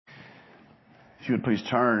If you would please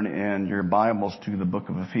turn in your Bibles to the book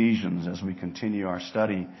of Ephesians as we continue our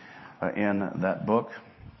study in that book,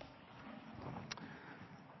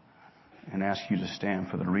 and ask you to stand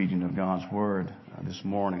for the reading of God's Word this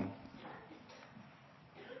morning.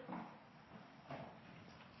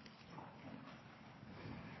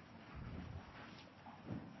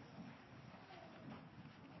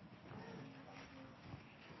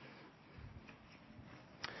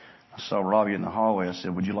 I saw Robbie in the hallway. I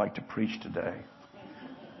said, "Would you like to preach today?"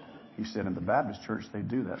 He said, "In the Baptist church, they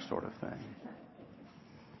do that sort of thing."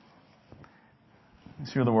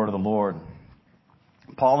 Let's hear the word of the Lord.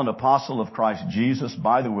 Paul, an apostle of Christ Jesus,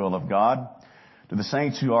 by the will of God, to the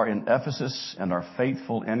saints who are in Ephesus and are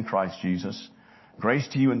faithful in Christ Jesus, grace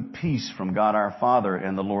to you and peace from God our Father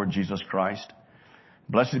and the Lord Jesus Christ.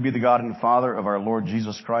 Blessed be the God and Father of our Lord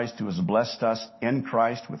Jesus Christ, who has blessed us in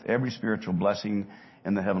Christ with every spiritual blessing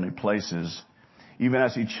in the heavenly places, even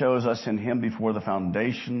as he chose us in him before the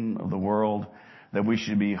foundation of the world, that we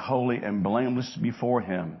should be holy and blameless before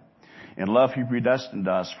him. In love he predestined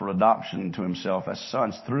us for adoption to himself as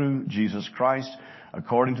sons through Jesus Christ,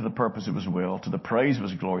 according to the purpose of his will, to the praise of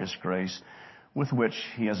his glorious grace, with which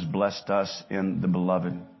he has blessed us in the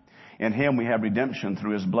beloved. In him we have redemption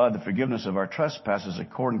through his blood, the forgiveness of our trespasses,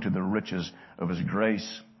 according to the riches of his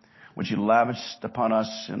grace, which he lavished upon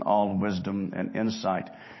us in all wisdom and insight,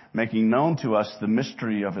 making known to us the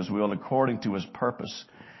mystery of his will according to his purpose,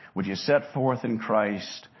 which he set forth in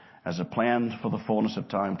Christ as a plan for the fullness of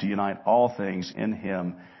time, to unite all things in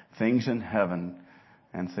him, things in heaven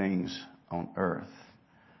and things on earth.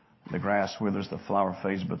 The grass withers, the flower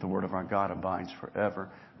fades, but the word of our God abides forever.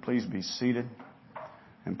 Please be seated,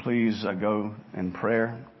 and please go in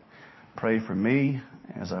prayer. Pray for me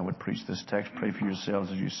as I would preach this text. Pray for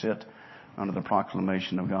yourselves as you sit under the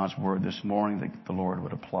proclamation of God's word this morning, that the Lord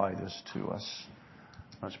would apply this to us.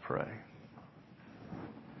 Let's pray.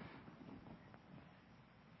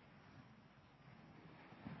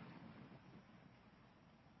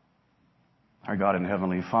 Our God and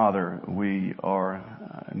Heavenly Father, we are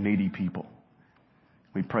needy people.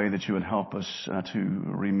 We pray that you would help us to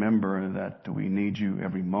remember that we need you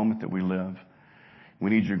every moment that we live. We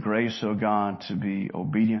need your grace, O God, to be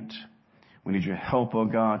obedient. We need your help, O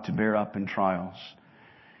God, to bear up in trials.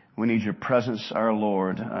 We need your presence, our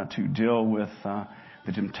Lord, to deal with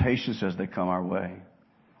the temptations as they come our way.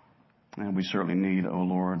 And we certainly need, O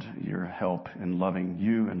Lord, your help in loving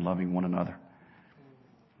you and loving one another.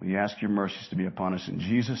 We ask your mercies to be upon us in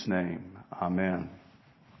Jesus' name. Amen.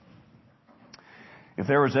 If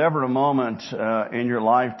there was ever a moment in your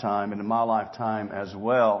lifetime and in my lifetime as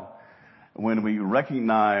well, when we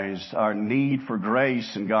recognize our need for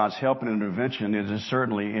grace and God's help and intervention, it is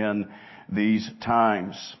certainly in these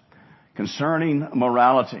times. Concerning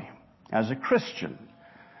morality, as a Christian,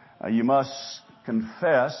 you must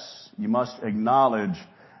confess, you must acknowledge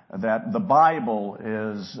that the Bible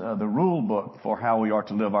is the rule book for how we are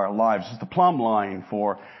to live our lives. It's the plumb line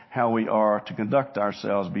for how we are to conduct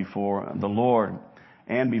ourselves before the Lord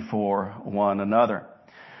and before one another.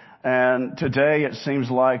 And today it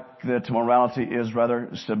seems like that morality is rather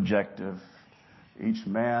subjective. Each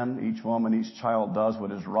man, each woman, each child does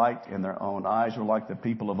what is right in their own eyes. Or like the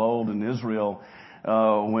people of old in Israel,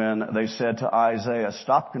 when they said to Isaiah,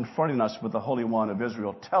 "Stop confronting us with the Holy One of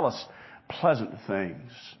Israel. Tell us pleasant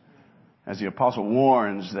things." As the apostle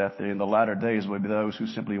warns that in the latter days will be those who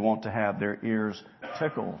simply want to have their ears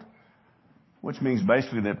tickled. Which means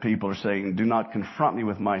basically that people are saying, do not confront me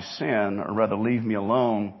with my sin, or rather leave me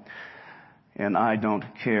alone, and I don't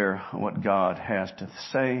care what God has to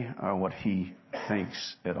say or what he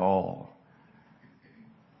thinks at all.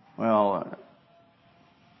 Well,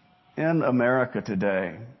 in America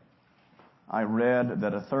today, I read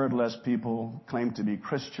that a third less people claim to be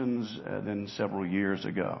Christians than several years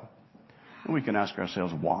ago. And we can ask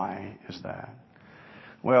ourselves, why is that?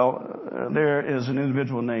 Well, there is an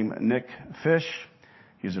individual named Nick Fish.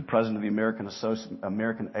 He's the president of the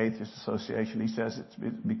American Atheist Association. He says it's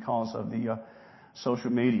because of the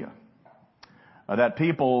social media. That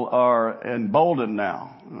people are emboldened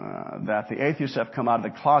now, that the atheists have come out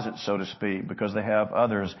of the closet, so to speak, because they have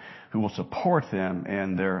others who will support them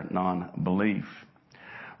in their non-belief.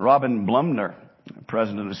 Robin Blumner,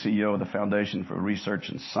 president and CEO of the Foundation for Research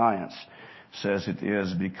and Science, says it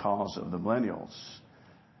is because of the millennials.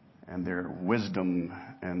 And their wisdom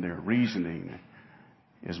and their reasoning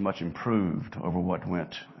is much improved over what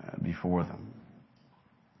went before them.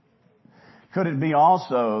 Could it be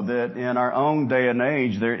also that in our own day and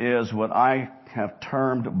age there is what I have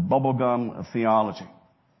termed bubblegum theology?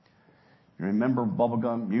 You remember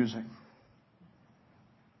bubblegum music?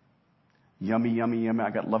 Yummy, yummy, yummy,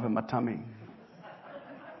 I got love in my tummy.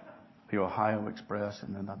 the Ohio Express,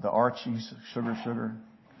 and then the Archies, Sugar Sugar.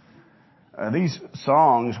 These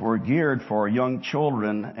songs were geared for young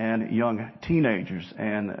children and young teenagers,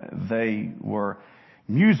 and they were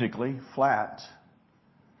musically flat.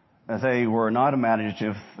 They were not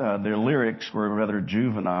imaginative. Their lyrics were rather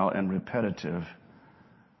juvenile and repetitive.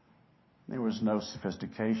 There was no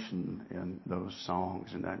sophistication in those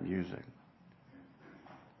songs, in that music.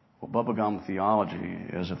 Well, bubblegum theology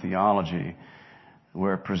is a theology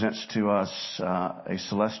where it presents to us a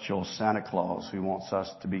celestial Santa Claus who wants us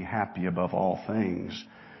to be happy above all things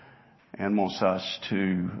and wants us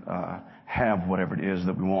to have whatever it is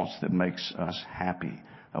that we want that makes us happy.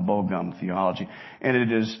 A bubblegum theology. And it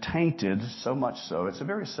is tainted so much so, it's a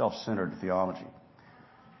very self-centered theology.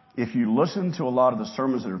 If you listen to a lot of the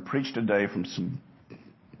sermons that are preached today from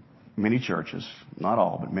many churches, not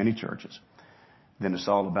all, but many churches, then it's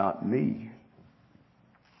all about me.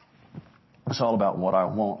 It's all about what I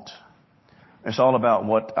want. It's all about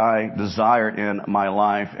what I desire in my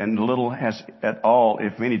life, and little has at all,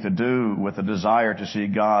 if any, to do with the desire to see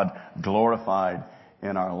God glorified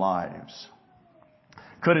in our lives.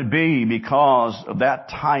 Could it be because of that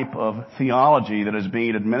type of theology that is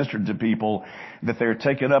being administered to people that they're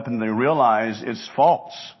taken up and they realize it's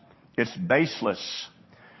false, it's baseless?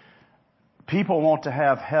 People want to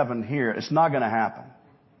have heaven here. It's not going to happen.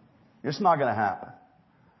 It's not going to happen.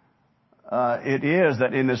 It is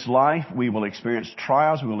that in this life we will experience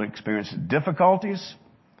trials, we will experience difficulties.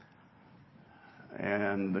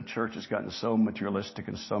 And the church has gotten so materialistic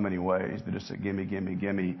in so many ways that it's a gimme, gimme,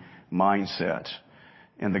 gimme mindset.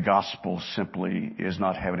 And the gospel simply is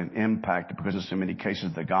not having an impact because in so many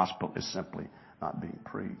cases the gospel is simply not being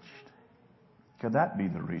preached. Could that be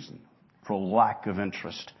the reason for lack of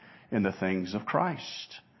interest in the things of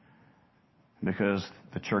Christ? Because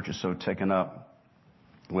the church is so taken up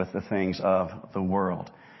with the things of the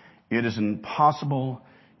world. It is impossible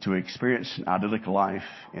to experience an idyllic life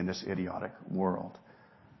in this idiotic world.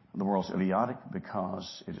 The world's idiotic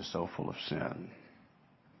because it is so full of sin.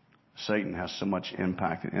 Satan has so much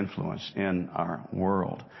impact and influence in our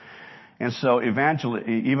world. And so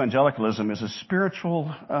evangelicalism is a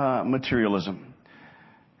spiritual materialism.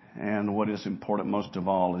 And what is important most of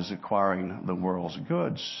all is acquiring the world's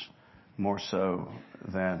goods more so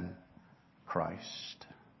than Christ.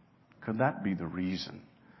 Could that be the reason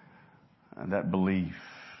that belief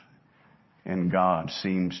in God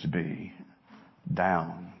seems to be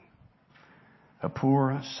down? A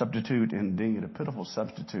poor substitute indeed, a pitiful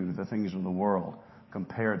substitute of the things of the world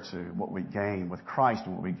compared to what we gain with Christ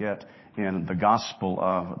and what we get in the gospel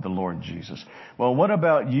of the Lord Jesus. Well, what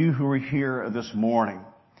about you who are here this morning?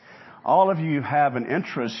 All of you have an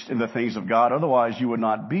interest in the things of God, otherwise you would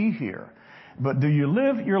not be here. But do you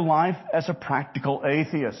live your life as a practical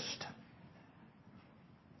atheist?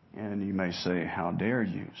 And you may say, how dare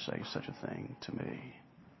you say such a thing to me?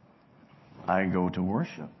 I go to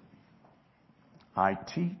worship. I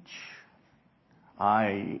teach.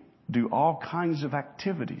 I do all kinds of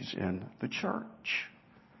activities in the church.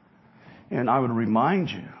 And I would remind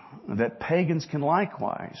you that pagans can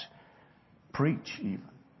likewise preach even.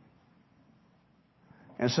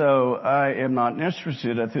 And so I am not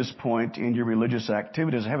interested at this point in your religious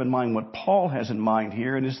activities. I have in mind what Paul has in mind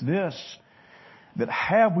here, and it's this, that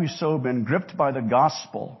have we so been gripped by the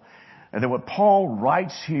gospel, and that what Paul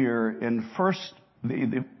writes here in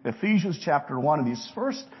the Ephesians chapter 1, in these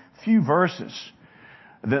first few verses,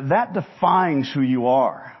 that defines who you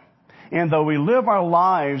are. And though we live our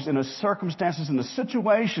lives in a circumstances, in a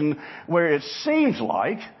situation where it seems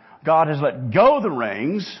like God has let go the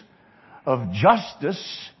reins of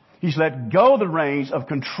justice, He's let go the reins of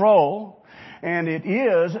control, and it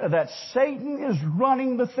is that Satan is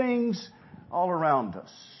running the things all around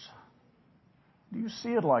us. Do you see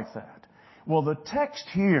it like that? Well, the text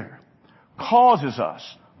here calls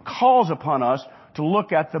upon us to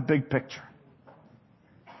look at the big picture.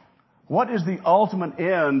 What is the ultimate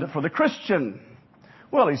end for the Christian?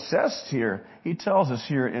 Well, he tells us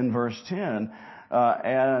here in verse 10,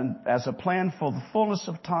 and as a plan for the fullness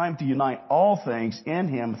of time to unite all things in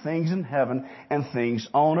Him, things in heaven and things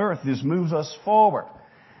on earth. This moves us forward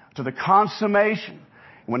to the consummation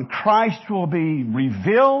when Christ will be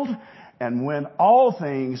revealed and when all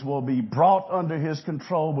things will be brought under His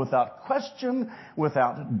control without question,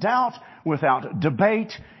 without doubt, without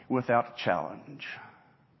debate, without challenge.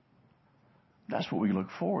 That's what we look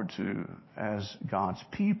forward to as God's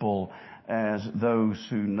people, as those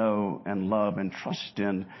who know and love and trust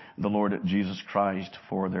in the Lord Jesus Christ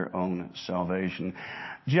for their own salvation.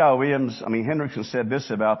 J.R. Hendrickson said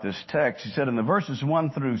this about this text. He said in the verses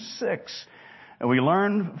 1 through 6, And we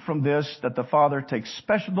learn from this that the Father takes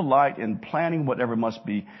special delight in planning whatever must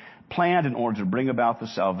be planned in order to bring about the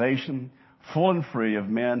salvation, full and free, of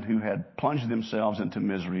men who had plunged themselves into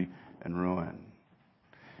misery and ruin.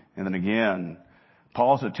 And then again,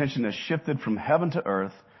 Paul's attention has shifted from heaven to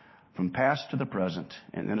earth, from past to the present,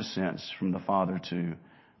 and in a sense, from the Father to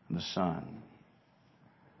the Son.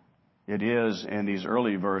 It is in these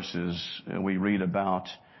early verses we read about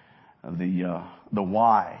the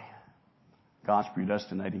why, God's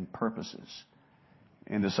predestinating purposes.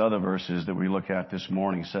 In this other verses that we look at this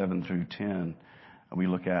morning, 7 through 10, we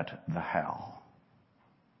look at the how.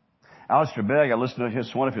 Alistair Begg, I listened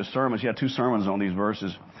to one of his sermons. He had 2 sermons on these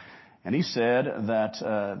verses. And he said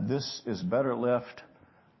that this is better left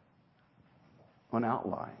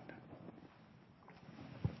unoutlined,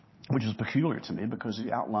 which is peculiar to me because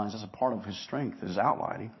he outlines as a part of his strength, his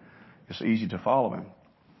outlining. It's easy to follow him.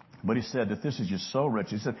 But he said that this is just so rich.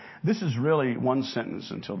 He said, this is really one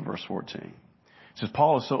sentence until verse 14. He says,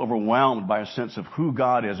 Paul is so overwhelmed by a sense of who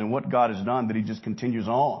God is and what God has done that he just continues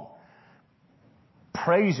on,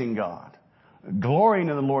 praising God, glorying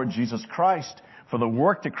in the Lord Jesus Christ for the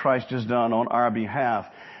work that Christ has done on our behalf.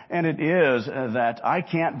 And it is that I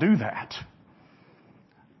can't do that.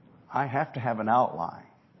 I have to have an outline.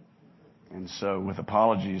 And so with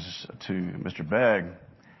apologies to Mr. Begg,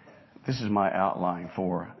 this is my outline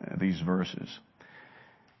for these verses.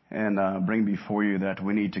 And bring before you that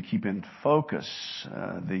we need to keep in focus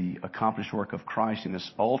the accomplished work of Christ in this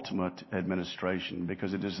ultimate administration,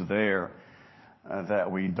 because it is there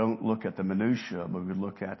that we don't look at the minutia, but we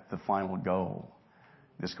look at the final goal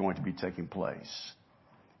that's going to be taking place.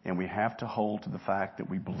 And we have to hold to the fact that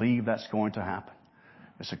we believe that's going to happen.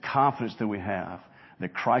 It's a confidence that we have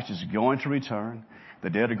that Christ is going to return, the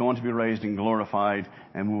dead are going to be raised and glorified,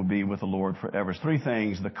 and we will be with the Lord forever. It's 3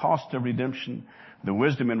 things: the cost of redemption, the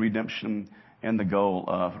wisdom in redemption, and the goal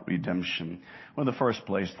of redemption. Well, in the first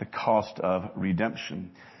place, the cost of redemption.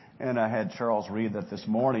 And I had Charles read that this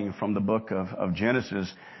morning from the book of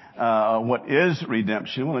Genesis. What is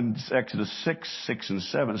redemption? Well, in Exodus 6 and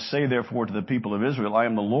 7, say therefore to the people of Israel, I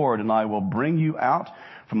am the Lord, and I will bring you out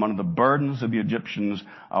from under the burdens of the Egyptians.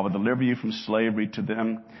 I will deliver you from slavery to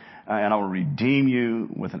them, and I will redeem you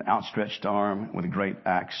with an outstretched arm, with great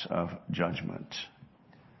acts of judgment.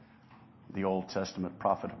 The Old Testament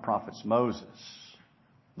prophet of prophets, Moses.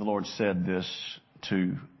 The Lord said this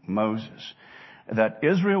to Moses, that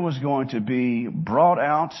Israel was going to be brought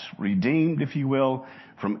out, redeemed, if you will,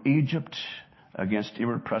 from Egypt against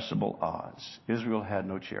irrepressible odds. Israel had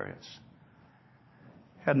no chariots,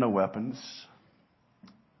 had no weapons,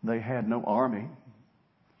 they had no army,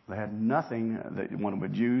 they had nothing that one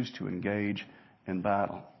would use to engage in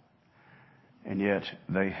battle. And yet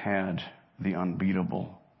they had the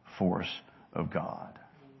unbeatable force of God.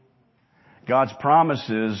 God's promise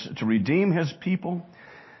is to redeem His people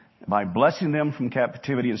by blessing them from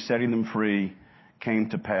captivity and setting them free came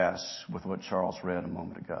to pass with what Charles read a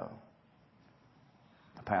moment ago.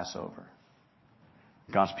 The Passover.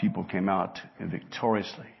 God's people came out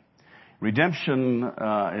victoriously. Redemption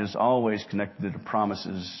is always connected to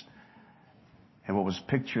promises. And what was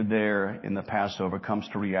pictured there in the Passover comes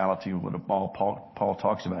to reality, what Paul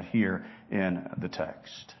talks about here in the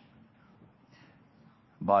text.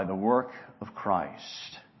 By the work of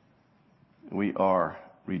Christ, we are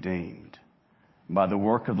redeemed. By the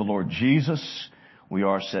work of the Lord Jesus, we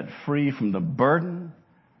are set free from the burden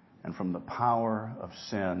and from the power of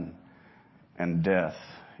sin and death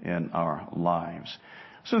in our lives.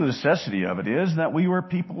 So the necessity of it is that we were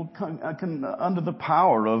people under the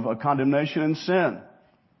power of condemnation and sin.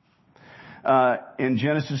 In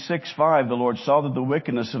Genesis 6:5, the Lord saw that the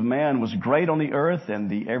wickedness of man was great on the earth, and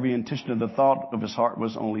the every intention of the thought of his heart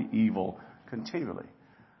was only evil continually,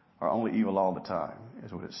 or only evil all the time,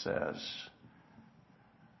 is what it says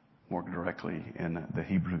more directly in the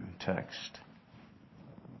Hebrew text.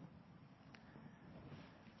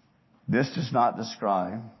 This does not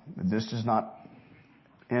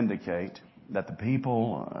indicate that the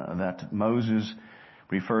people that Moses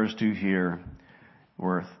refers to here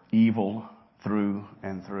were evil through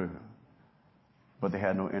and through. But they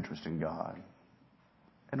had no interest in God.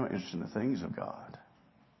 They had no interest in the things of God.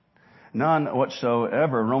 None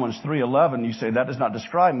whatsoever. Romans 3:11, you say that does not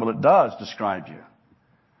describe them. Well, it does describe you.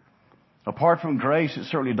 Apart from grace, it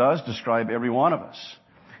certainly does describe every one of us.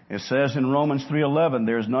 It says in Romans 3:11,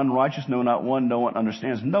 there is none righteous, no, not one. No one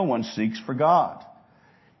understands. No one seeks for God.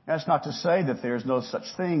 That's not to say that there's no such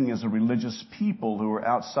thing as a religious people who are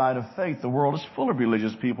outside of faith. The world is full of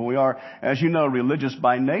religious people. We are, as you know, religious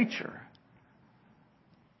by nature.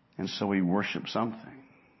 And so we worship something.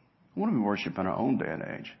 What do we worship in our own day and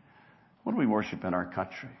age? What do we worship in our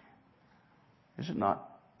country? Is it not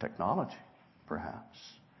technology, perhaps?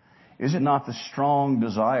 Is it not the strong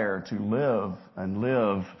desire to live and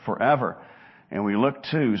live forever? And we look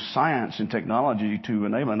to science and technology to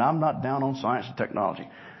enable. And I'm not down on science and technology.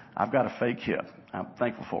 I've got a fake hip. I'm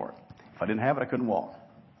thankful for it. If I didn't have it, I couldn't walk.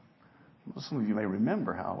 Well, some of you may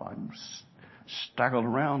remember how I staggered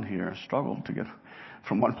around here, struggled to get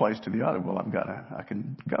from one place to the other. Well, I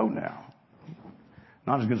can go now.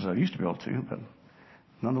 Not as good as I used to be able to, but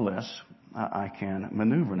nonetheless, I can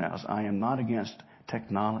maneuver now. I am not against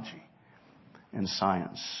technology and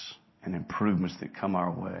science and improvements that come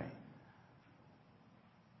our way.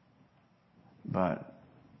 But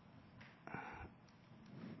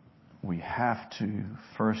we have to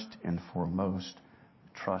first and foremost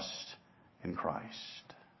trust in Christ.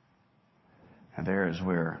 And there is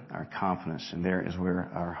where our confidence and there is where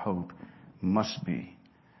our hope must be,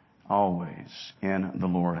 always in the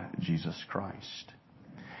Lord Jesus Christ.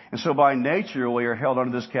 And so by nature we are held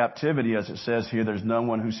under this captivity, as it says here, there's no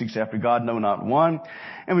one who seeks after God, no, not one.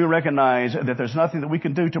 And we recognize that there's nothing that we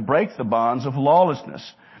can do to break the bonds of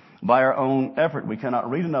lawlessness by our own effort. We cannot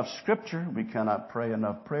read enough scripture, we cannot pray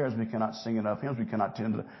enough prayers, we cannot sing enough hymns, we cannot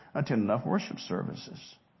attend enough worship services.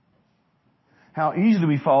 How easily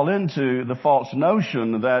we fall into the false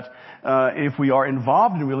notion that if we are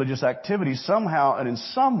involved in religious activity, somehow and in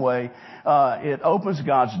some way it opens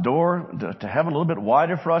God's door to heaven a little bit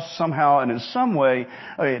wider for us. Somehow and in some way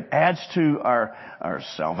it adds to our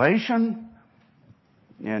salvation.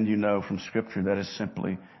 And you know from Scripture that is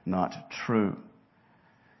simply not true.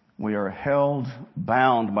 We are held,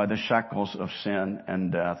 bound by the shackles of sin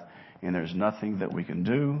and death, and there's nothing that we can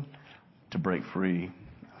do to break free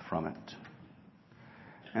from it.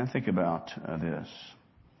 And think about this.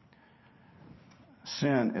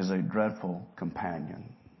 Sin is a dreadful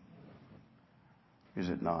companion, is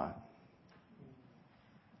it not?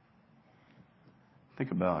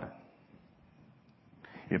 Think about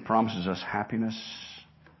it. It promises us happiness.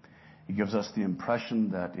 It gives us the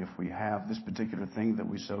impression that if we have this particular thing that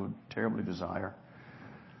we so terribly desire,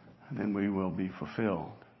 then we will be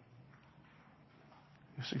fulfilled.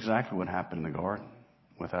 It's exactly what happened in the garden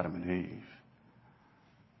with Adam and Eve,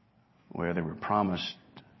 where they were promised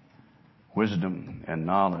wisdom and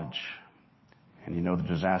knowledge, and you know the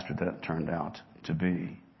disaster that turned out to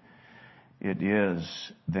be. It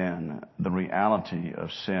is then the reality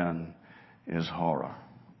of sin is horror.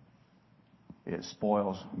 It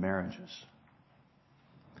spoils marriages.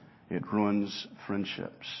 It ruins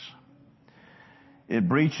friendships. It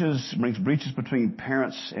brings breaches between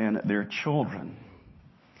parents and their children.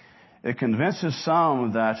 It convinces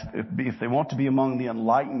some that if they want to be among the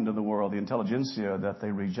enlightened of the world, the intelligentsia, that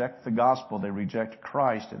they reject the gospel, they reject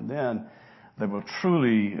Christ, and then they will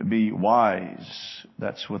truly be wise.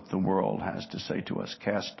 That's what the world has to say to us.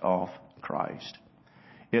 Cast off Christ.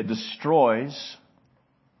 It destroys,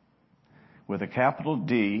 with a capital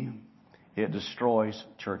D, it destroys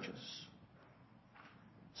churches.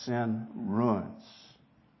 Sin ruins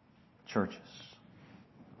churches.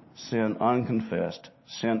 Sin unconfessed,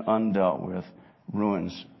 sin undealt with,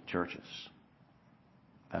 ruins churches.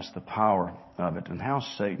 That's the power of it. And how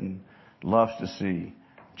Satan loves to see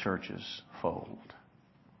churches fold.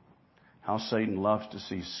 How Satan loves to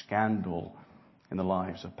see scandal in the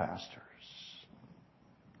lives of pastors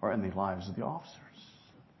or in the lives of the officers.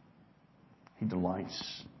 He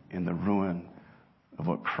delights in the ruin of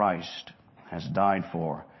what Christ has died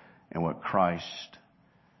for and what Christ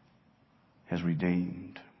has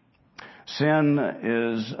redeemed. Sin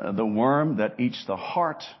is the worm that eats the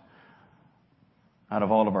heart out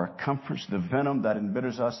of all of our comforts, the venom that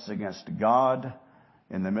embitters us against God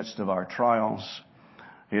in the midst of our trials.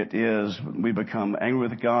 It is, we become angry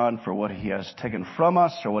with God for what He has taken from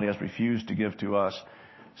us or what He has refused to give to us.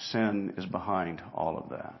 Sin is behind all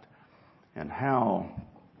of that. And how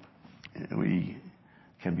we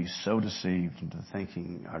can be so deceived into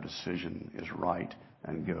thinking our decision is right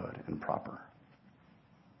and good and proper,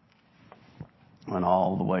 when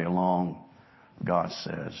all the way along God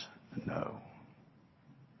says no.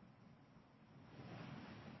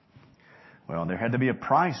 Well, there had to be a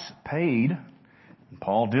price paid. And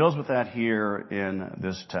Paul deals with that here in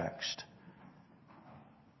this text.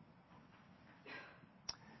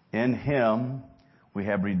 In Him we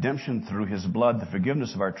have redemption through His blood, the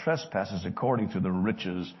forgiveness of our trespasses according to the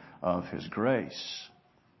riches of His grace.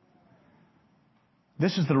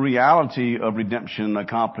 This is the reality of redemption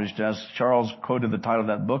accomplished, as Charles quoted the title of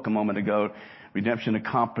that book a moment ago, Redemption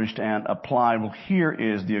Accomplished and Applied. Well, here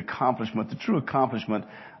is the accomplishment, the true accomplishment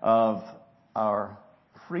of our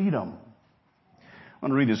freedom. I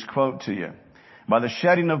want to read this quote to you. By the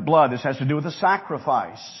shedding of blood, this has to do with the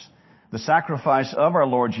sacrifice. The sacrifice of our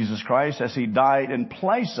Lord Jesus Christ as He died in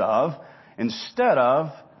place of, instead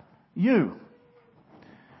of, you.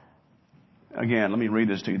 Again, let me read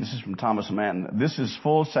this to you. This is from Thomas Manton. This is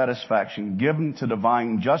full satisfaction given to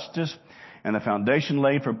divine justice and the foundation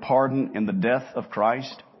laid for pardon in the death of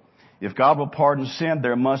Christ. If God will pardon sin,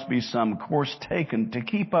 there must be some course taken to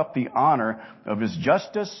keep up the honor of His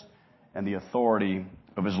justice and the authority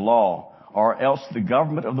of His law, or else the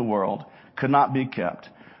government of the world could not be kept.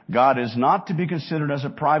 God is not to be considered as a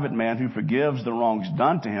private man who forgives the wrongs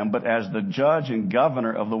done to Him, but as the judge and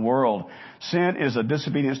governor of the world. Sin is a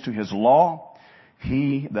disobedience to His law.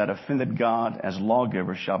 He that offended God as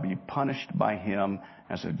lawgiver shall be punished by Him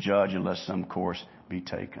as a judge unless some course be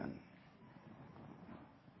taken.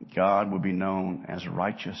 God will be known as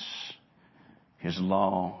righteous. His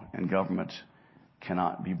law and government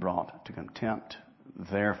cannot be brought to contempt.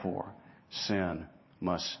 Therefore, sin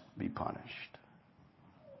must be punished.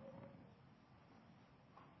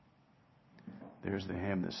 There's the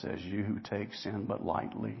hymn that says, you who take sin but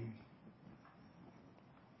lightly.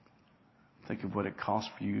 Think of what it cost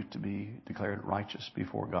for you to be declared righteous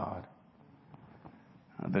before God.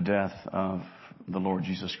 The death of the Lord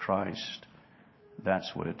Jesus Christ,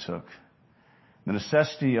 that's what it took. The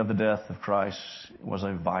necessity of the death of Christ was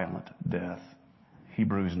a violent death.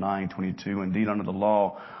 Hebrews 9:22. Indeed, under the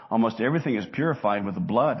law, almost everything is purified with the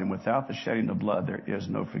blood, and without the shedding of blood, there is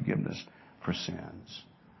no forgiveness for sins.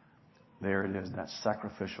 There it is, that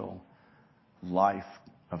sacrificial life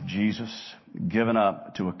of Jesus given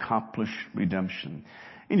up to accomplish redemption.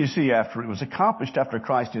 And you see, after it was accomplished, after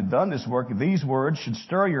Christ had done this work, these words should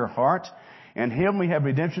stir your heart. And Him we have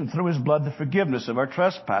redemption through His blood, the forgiveness of our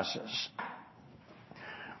trespasses.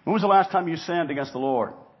 When was the last time you sinned against the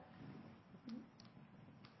Lord?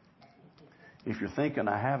 If you're thinking,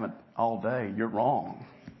 I haven't all day, you're wrong.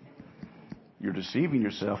 You're deceiving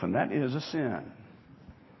yourself, and that is a sin.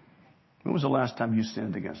 When was the last time you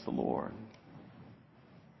sinned against the Lord?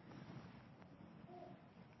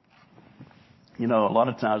 You know, a lot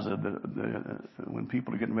of times when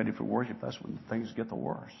people are getting ready for worship, that's when things get the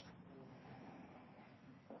worst.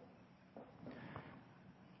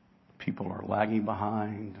 People are lagging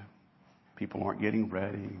behind. People aren't getting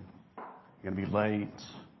ready. You're going to be late.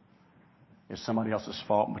 It's somebody else's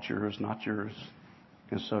fault but yours, not yours.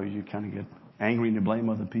 And so you kind of get angry and you blame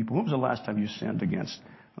other people. When was the last time you sinned against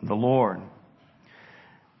the Lord?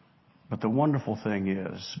 But the wonderful thing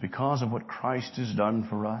is, because of what Christ has done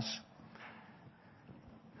for us,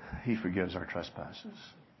 He forgives our trespasses.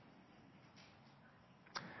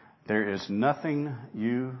 There is nothing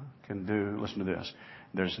you can do. Listen to this.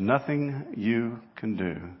 There's nothing you can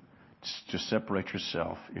do to separate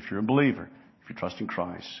yourself, if you're a believer, if you're trusting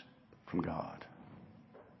Christ, from God.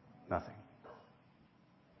 Nothing.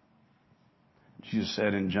 Jesus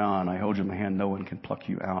said in John, I hold you in my hand, no one can pluck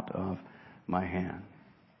you out of my hand.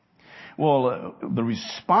 Well, the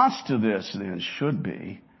response to this then should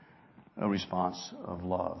be a response of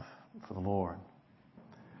love for the Lord.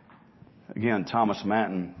 Again, Thomas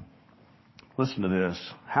Manton, listen to this.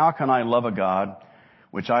 How can I love a God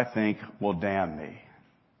which I think will damn me?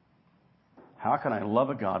 How can I love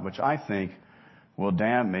a God which I think will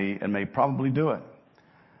damn me and may probably do it?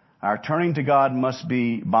 Our turning to God must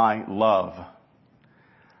be by love.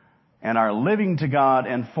 And our living to God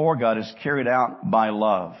and for God is carried out by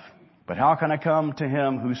love. But how can I come to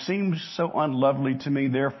Him who seems so unlovely to me,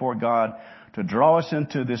 therefore God, to draw us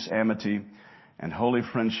into this amity and holy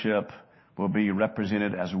friendship will be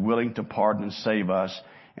represented as willing to pardon and save us,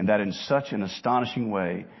 and that in such an astonishing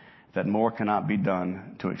way that more cannot be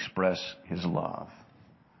done to express His love.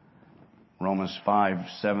 Romans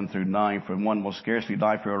 5:7-9, for one will scarcely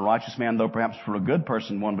die for a righteous man, though perhaps for a good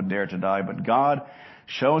person one would dare to die. But God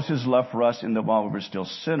shows His love for us in that while we were still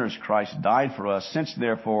sinners, Christ died for us. Since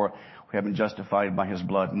therefore we have been justified by His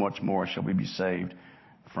blood, much more shall we be saved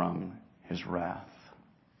from His wrath.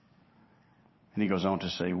 And he goes on to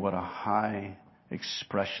say, what a high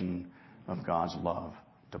expression of God's love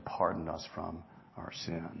to pardon us from our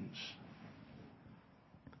sins.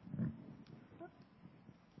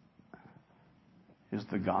 Is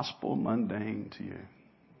the gospel mundane to you?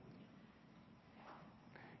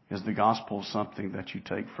 Is the gospel something that you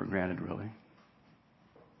take for granted, really?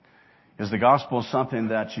 Is the gospel something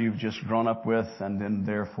that you've just grown up with and then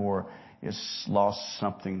therefore it's lost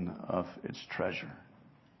something of its treasure?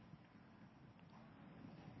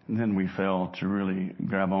 And then we fail to really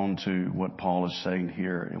grab on to what Paul is saying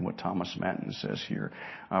here and what Thomas Manton says here.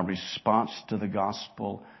 Our response to the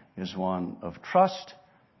gospel is one of trust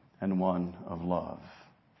and one of love.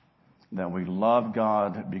 that we love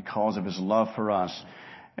God because of His love for us.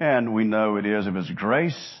 And we know it is of His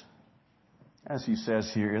grace, as He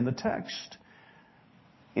says here in the text.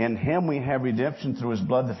 In Him we have redemption through His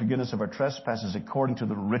blood, the forgiveness of our trespasses, according to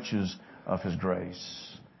the riches of His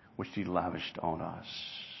grace, which He lavished on us.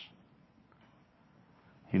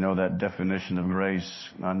 You know that definition of grace,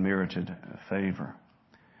 unmerited favor.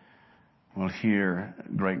 Well, here,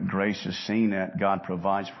 great grace is seen at God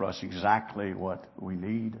provides for us exactly what we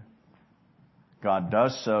need. God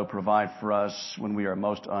does so provide for us when we are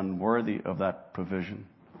most unworthy of that provision.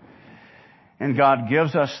 And God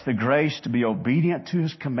gives us the grace to be obedient to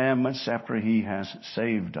His commandments after He has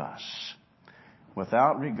saved us,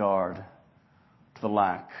 without regard to the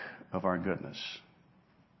lack of our goodness.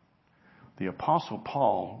 The Apostle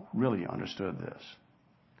Paul really understood this.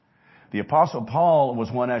 The Apostle Paul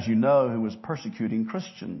was one, as you know, who was persecuting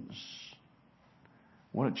Christians.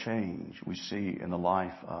 What a change we see in the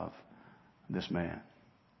life of this man.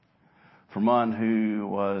 From one who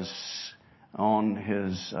was on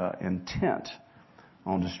his intent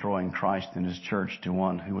on destroying Christ and His church to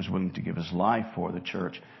one who was willing to give his life for the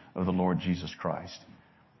church of the Lord Jesus Christ.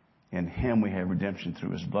 In Him we have redemption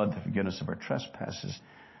through His blood, the forgiveness of our trespasses,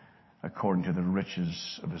 according to the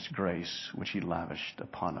riches of His grace, which He lavished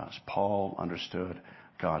upon us. Paul understood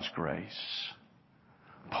God's grace.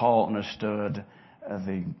 Paul understood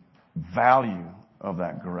the value of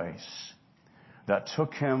that grace that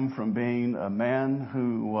took him from being a man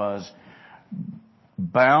who was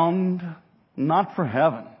bound not for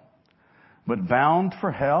heaven, but bound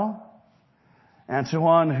for hell, and to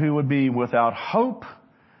one who would be without hope,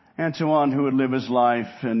 and to one who would live his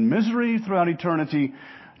life in misery throughout eternity,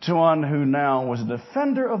 to one who now was a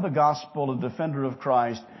defender of the gospel, a defender of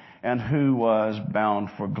Christ, and who was bound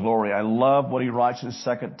for glory. I love what he writes in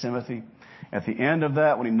 2 Timothy. At the end of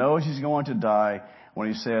that, when he knows he's going to die, when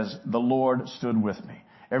he says, the Lord stood with me.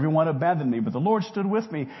 Everyone abandoned me, but the Lord stood with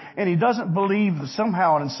me. And he doesn't believe that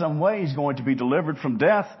somehow and in some way he's going to be delivered from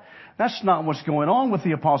death. That's not what's going on with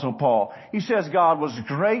the Apostle Paul. He says God was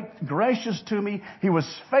great, gracious to me. He was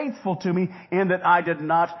faithful to me in that I did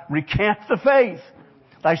not recant the faith.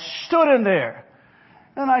 I stood in there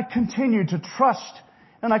and I continued to trust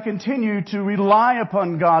and I continued to rely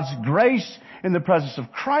upon God's grace in the presence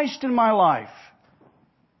of Christ in my life.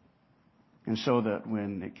 And so that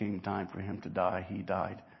when it came time for him to die, he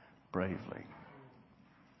died bravely.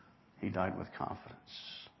 He died with confidence.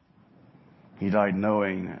 He died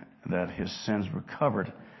knowing that his sins were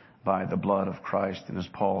covered by the blood of Christ. And as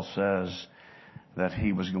Paul says, that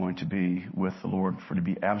he was going to be with the Lord. For to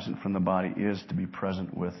be absent from the body is to be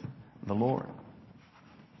present with the Lord.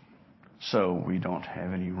 So we don't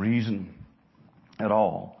have any reason at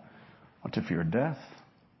all to fear death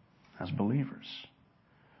as believers.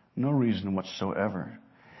 No reason whatsoever.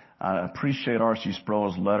 I appreciate R.C.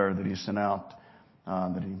 Sproul's letter that he sent out,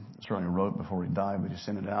 that he certainly wrote before he died, but he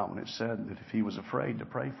sent it out when it said that if he was afraid, to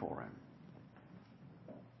pray for him.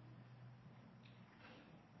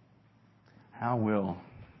 How will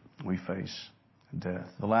we face death?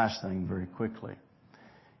 The last thing, very quickly,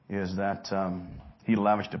 is that he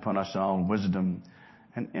lavished upon us all wisdom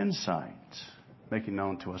and insight, making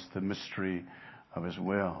known to us the mystery of his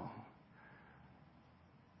will.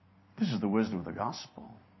 This is the wisdom of the gospel.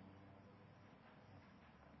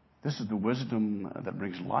 This is the wisdom that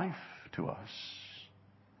brings life to us.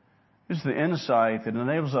 This is the insight that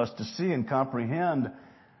enables us to see and comprehend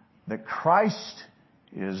that Christ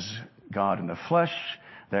is God in the flesh,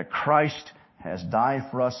 that Christ has died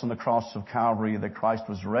for us on the cross of Calvary, that Christ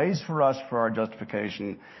was raised for us for our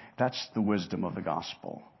justification. That's the wisdom of the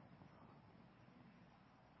gospel.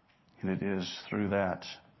 And it is through that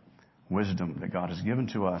wisdom that God has given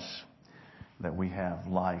to us that we have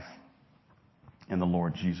life in the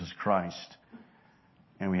Lord Jesus Christ.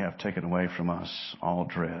 And we have taken away from us all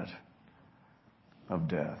dread of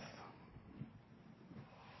death.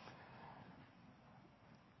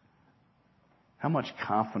 How much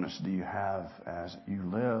confidence do you have as you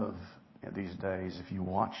live these days if you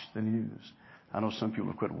watch the news? I know some people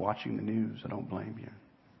have quit watching the news. I don't blame you.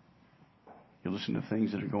 You listen to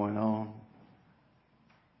things that are going on.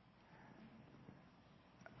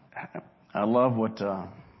 I love what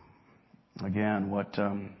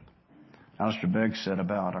Alistair Begg said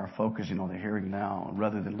about our focusing on the here and now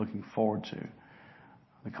rather than looking forward to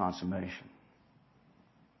the consummation.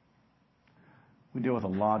 We deal with a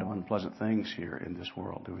lot of unpleasant things here in this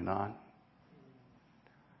world, do we not?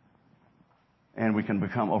 And we can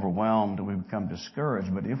become overwhelmed and we become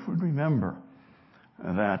discouraged. But if we remember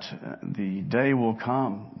that the day will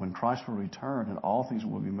come when Christ will return and all things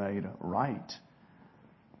will be made right,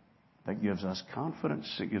 that gives us confidence.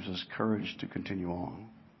 It gives us courage to continue on.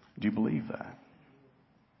 Do you believe that?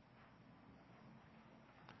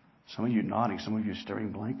 Some of you nodding, some of you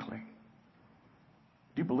staring blankly.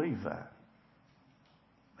 Do you believe that?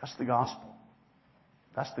 That's the gospel.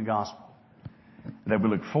 That's the gospel. That we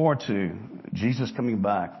look forward to Jesus coming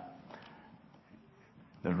back,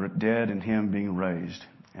 the dead and Him being raised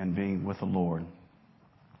and being with the Lord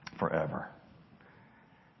forever.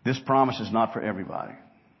 This promise is not for everybody.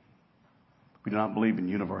 We do not believe in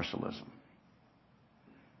universalism.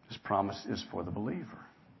 This promise is for the believer.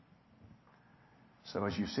 So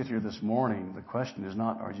as you sit here this morning, the question is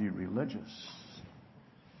not, are you religious?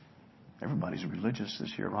 Everybody's religious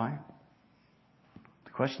this year, right?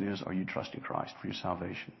 The question is, are you trusting Christ for your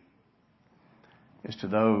salvation? It's to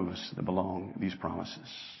those that belong these promises,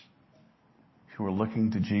 who are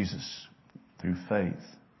looking to Jesus through faith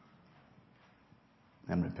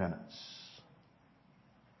and repentance.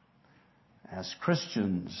 As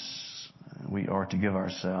Christians, we are to give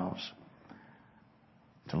ourselves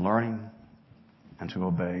to learning and to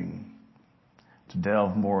obeying, to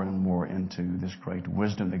delve more and more into this great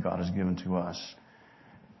wisdom that God has given to us,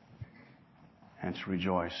 and to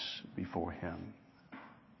rejoice before Him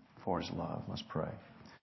for His love. Let's pray.